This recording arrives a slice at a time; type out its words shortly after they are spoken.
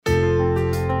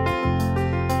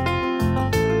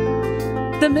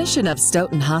The mission of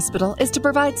Stoughton Hospital is to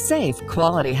provide safe,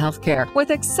 quality health care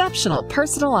with exceptional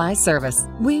personalized service.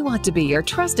 We want to be your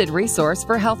trusted resource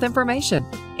for health information.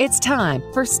 It's time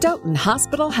for Stoughton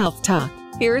Hospital Health Talk.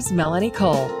 Here's Melanie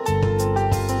Cole.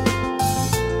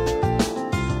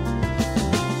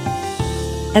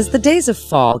 As the days of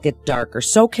fall get darker,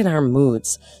 so can our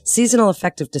moods. Seasonal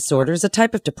affective disorder is a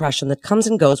type of depression that comes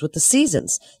and goes with the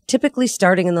seasons, typically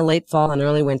starting in the late fall and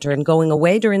early winter and going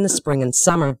away during the spring and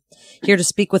summer. Here to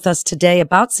speak with us today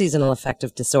about seasonal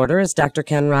affective disorder is Dr.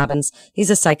 Ken Robbins. He's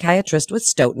a psychiatrist with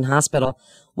Stoughton Hospital.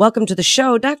 Welcome to the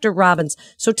show, Dr. Robbins.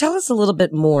 So tell us a little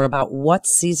bit more about what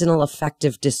seasonal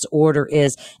affective disorder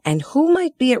is and who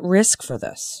might be at risk for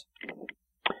this.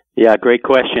 Yeah, great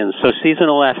question. So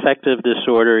seasonal affective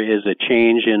disorder is a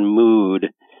change in mood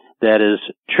that is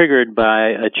triggered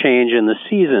by a change in the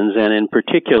seasons, and in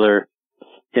particular,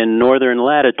 in northern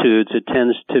latitudes, it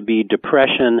tends to be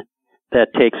depression that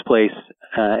takes place,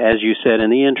 as you said in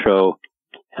the intro,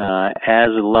 as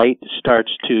light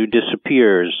starts to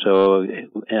disappear. So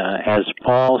as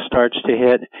fall starts to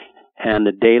hit and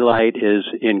the daylight is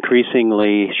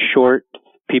increasingly short,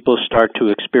 people start to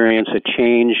experience a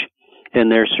change in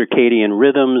their circadian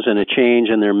rhythms and a change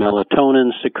in their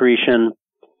melatonin secretion,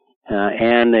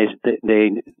 and they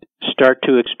start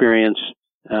to experience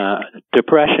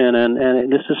depression, and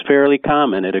this is fairly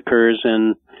common. It occurs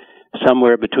in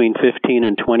somewhere between 15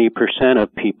 and 20%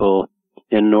 of people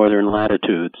in northern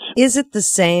latitudes. Is it the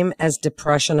same as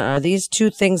depression? Are these two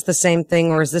things the same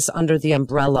thing, or is this under the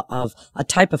umbrella of a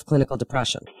type of clinical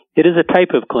depression? It is a type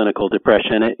of clinical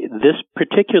depression. This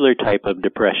particular type of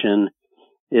depression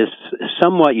is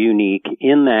somewhat unique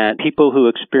in that people who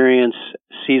experience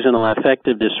seasonal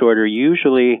affective disorder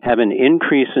usually have an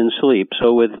increase in sleep.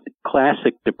 So with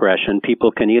classic depression,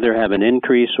 people can either have an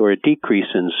increase or a decrease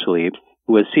in sleep.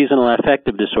 With seasonal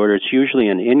affective disorder, it's usually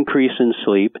an increase in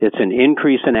sleep. It's an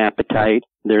increase in appetite.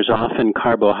 There's often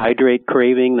carbohydrate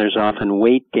craving. There's often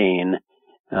weight gain.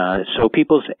 So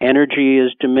people's energy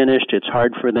is diminished. It's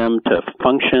hard for them to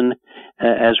function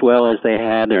as well as they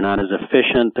had. They're not as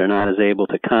efficient. They're not as able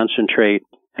to concentrate.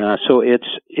 So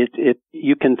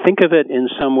you can think of it in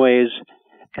some ways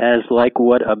as like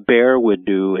what a bear would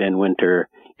do in winter.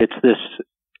 It's this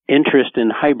interest in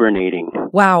hibernating.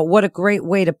 Wow, what a great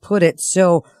way to put it.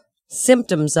 So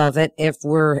symptoms of it, if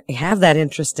have that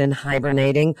interest in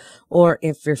hibernating, or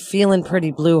if you're feeling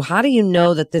pretty blue, how do you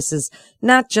know that this is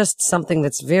not just something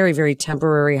that's very, very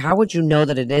temporary? How would you know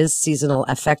that it is seasonal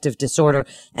affective disorder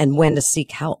and when to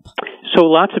seek help? So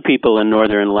lots of people in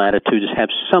northern latitudes have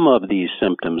some of these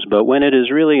symptoms, but when it is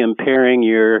really impairing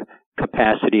your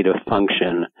capacity to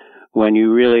function, when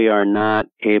you really are not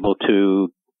able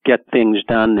to get things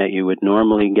done that you would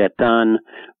normally get done,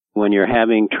 when you're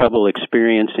having trouble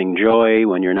experiencing joy,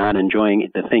 when you're not enjoying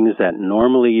the things that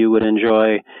normally you would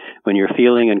enjoy, when you're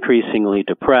feeling increasingly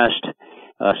depressed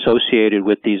associated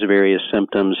with these various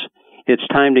symptoms, it's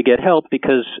time to get help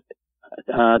because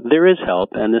there is help,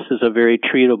 and this is a very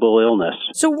treatable illness.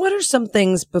 So what are some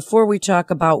things, before we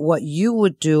talk about what you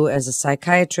would do as a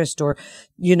psychiatrist or,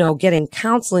 getting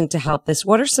counseling to help this,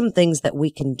 what are some things that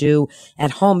we can do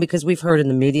at home? Because we've heard in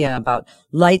the media about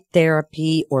light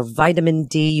therapy or vitamin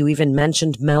D. You even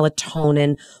mentioned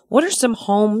melatonin. What are some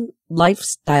home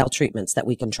lifestyle treatments that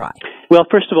we can try? Well,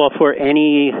 first of all, for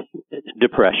any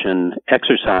depression,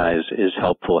 exercise is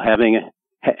helpful.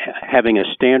 Having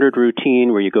a standard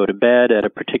routine where you go to bed at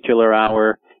a particular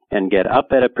hour and get up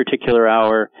at a particular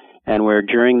hour, and where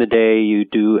during the day you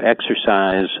do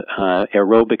exercise,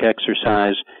 aerobic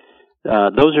exercise,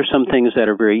 those are some things that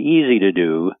are very easy to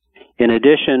do. In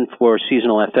addition, for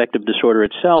seasonal affective disorder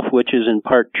itself, which is in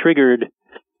part triggered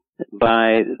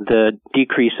by the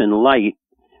decrease in light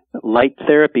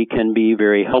therapy can be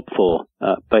very helpful,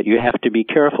 but you have to be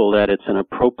careful that it's an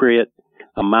appropriate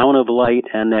amount of light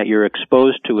and that you're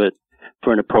exposed to it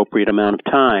for an appropriate amount of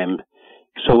time.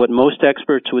 So what most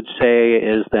experts would say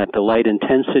is that the light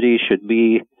intensity should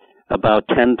be about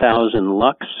 10,000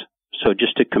 lux. So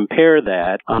just to compare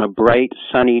that, on a bright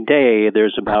sunny day,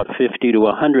 there's about 50 to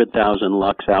 100,000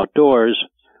 lux outdoors.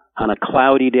 On a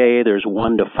cloudy day, there's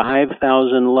 1 to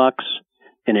 5,000 lux.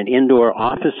 In an indoor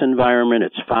office environment,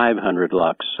 it's 500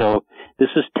 lux. So this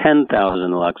is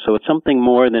 10,000 lux. So it's something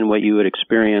more than what you would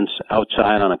experience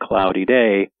outside on a cloudy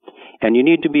day. And you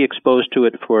need to be exposed to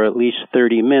it for at least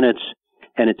 30 minutes.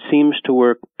 And it seems to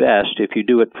work best if you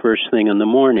do it first thing in the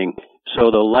morning.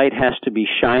 So the light has to be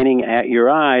shining at your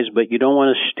eyes, but you don't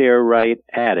want to stare right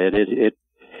at it.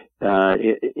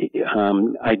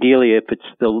 Ideally, if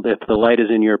the light is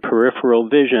in your peripheral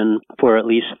vision for at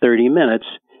least 30 minutes,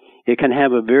 it can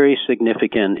have a very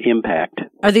significant impact.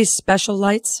 Are these special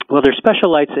lights? Well, they're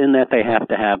special lights in that they have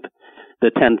to have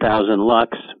the 10,000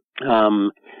 lux.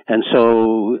 And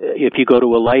so if you go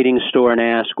to a lighting store and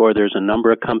ask, or there's a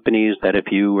number of companies that if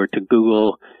you were to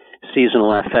Google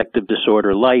seasonal affective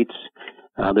disorder lights,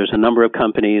 there's a number of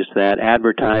companies that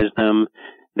advertise them.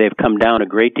 They've come down a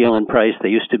great deal in price. They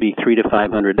used to be $300 to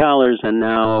 $500, and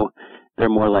now they're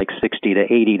more like $60 to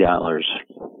 $80.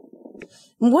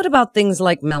 What about things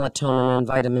like melatonin and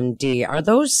vitamin D? Are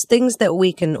those things that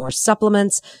we can, or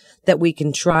supplements that we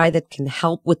can try that can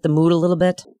help with the mood a little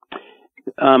bit?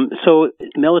 So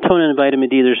melatonin and vitamin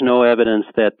D, there's no evidence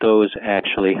that those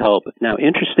actually help. Now,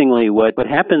 interestingly, what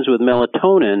happens with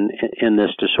melatonin in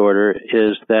this disorder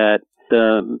is that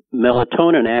the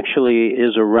melatonin actually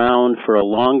is around for a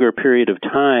longer period of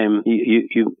time.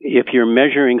 If you're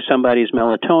measuring somebody's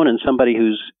melatonin, somebody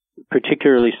who's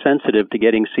particularly sensitive to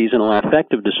getting seasonal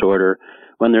affective disorder,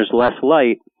 when there's less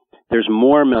light, there's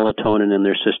more melatonin in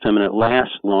their system and it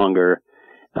lasts longer.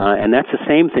 And that's the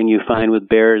same thing you find with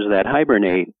bears that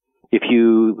hibernate. If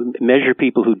you measure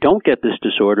people who don't get this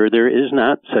disorder, there is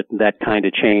not that kind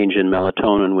of change in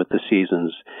melatonin with the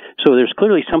seasons. So there's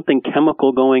clearly something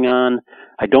chemical going on.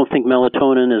 I don't think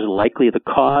melatonin is likely the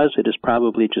cause. It is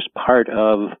probably just part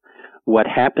of what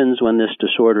happens when this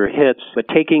disorder hits. But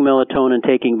taking melatonin,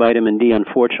 taking vitamin D,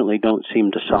 unfortunately, don't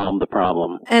seem to solve the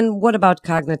problem. And what about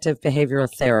cognitive behavioral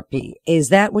therapy? Is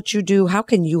that what you do? How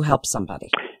can you help somebody?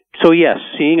 So yes,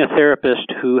 seeing a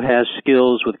therapist who has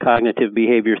skills with cognitive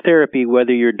behavior therapy,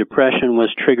 whether your depression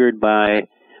was triggered by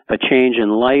a change in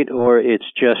light or it's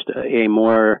just a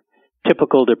more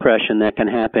typical depression that can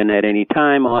happen at any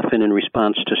time, often in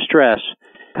response to stress,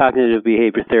 cognitive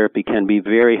behavior therapy can be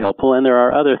very helpful, and there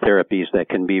are other therapies that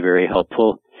can be very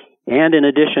helpful. And in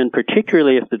addition,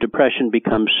 particularly if the depression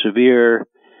becomes severe,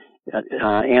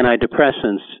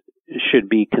 antidepressants should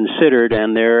be considered,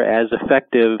 and they're as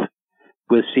effective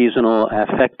with seasonal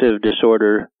affective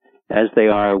disorder as they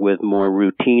are with more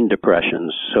routine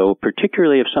depressions. So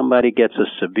particularly if somebody gets a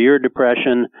severe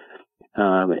depression,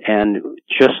 and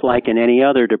just like in any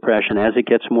other depression, as it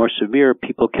gets more severe,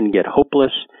 people can get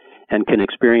hopeless and can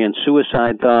experience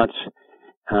suicide thoughts.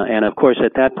 And of course,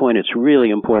 at that point, it's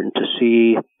really important to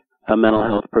see a mental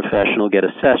health professional, get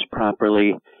assessed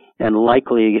properly, and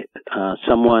likely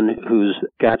someone who's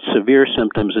got severe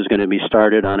symptoms is going to be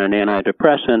started on an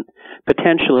antidepressant,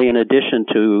 potentially in addition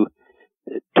to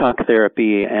talk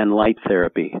therapy and light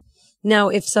therapy. Now,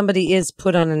 if somebody is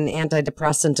put on an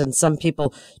antidepressant, and some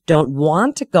people don't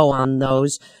want to go on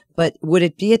those, but would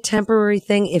it be a temporary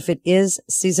thing if it is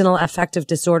seasonal affective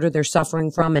disorder they're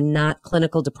suffering from and not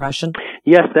clinical depression?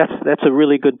 Yes, that's a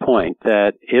really good point.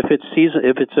 That if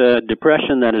it's a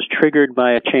depression that is triggered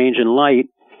by a change in light,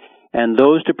 and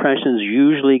those depressions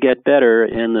usually get better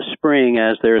in the spring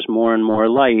as there's more and more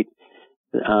light.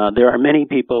 There are many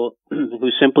people who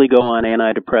simply go on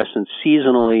antidepressants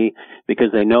seasonally because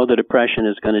they know the depression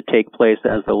is going to take place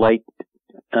as the light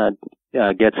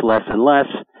gets less and less.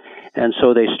 And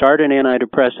so they start an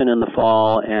antidepressant in the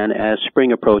fall, and as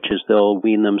spring approaches, they'll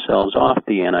wean themselves off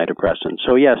the antidepressant.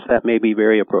 So yes, that may be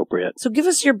very appropriate. So give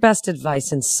us your best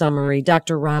advice in summary,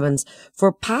 Dr. Robbins,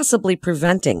 for possibly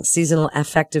preventing seasonal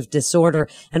affective disorder,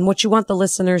 and what you want the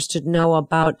listeners to know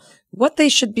about what they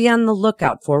should be on the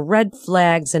lookout for, red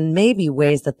flags, and maybe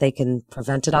ways that they can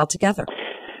prevent it altogether.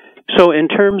 So in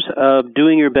terms of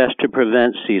doing your best to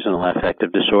prevent seasonal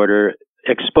affective disorder,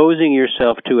 exposing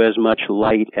yourself to as much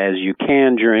light as you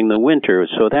can during the winter.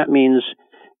 So that means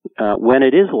when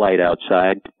it is light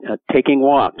outside, taking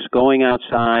walks, going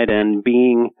outside and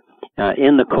being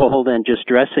in the cold and just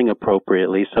dressing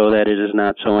appropriately so that it is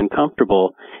not so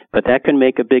uncomfortable. But that can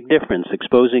make a big difference,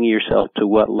 exposing yourself to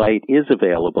what light is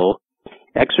available.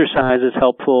 Exercise is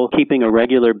helpful, keeping a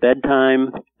regular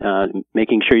bedtime,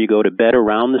 making sure you go to bed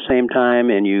around the same time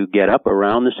and you get up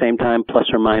around the same time, plus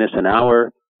or minus an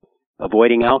hour.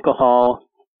 Avoiding alcohol,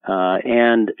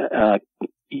 and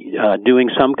doing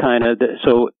some kind of,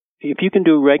 so if you can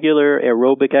do regular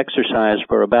aerobic exercise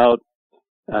for about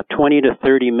 20 to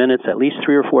 30 minutes, at least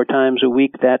 3 or 4 times a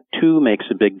week, that too makes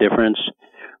a big difference.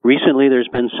 Recently, there's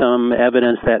been some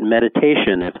evidence that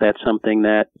meditation, if that's something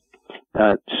that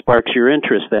sparks your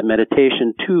interest, that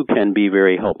meditation too can be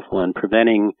very helpful in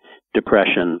preventing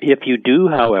depression. If you do,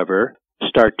 however,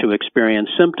 start to experience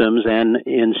symptoms, and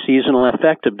in seasonal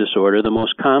affective disorder, the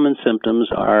most common symptoms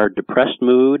are depressed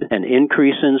mood, an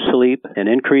increase in sleep, an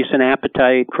increase in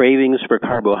appetite, cravings for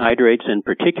carbohydrates in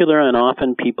particular, and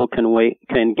often people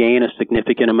can gain a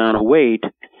significant amount of weight.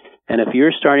 And if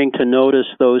you're starting to notice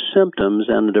those symptoms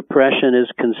and the depression is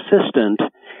consistent,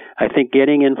 I think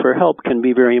getting in for help can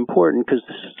be very important because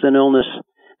this is an illness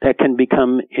that can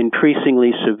become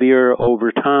increasingly severe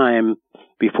over time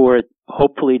before it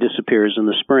hopefully disappears in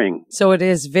the spring. So it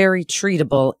is very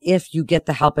treatable if you get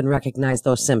the help and recognize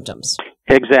those symptoms.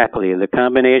 Exactly. The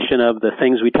combination of the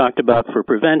things we talked about for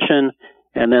prevention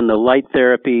and then the light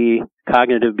therapy,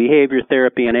 cognitive behavior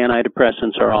therapy, and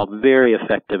antidepressants are all very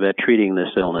effective at treating this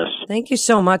illness. Thank you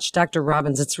so much, Dr.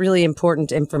 Robbins. It's really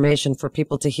important information for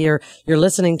people to hear. You're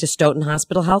listening to Stoughton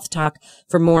Hospital Health Talk.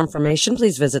 For more information,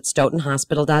 please visit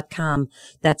stoughtonhospital.com.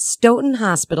 That's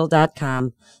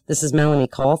stoughtonhospital.com. This is Melanie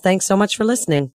Cole. Thanks so much for listening.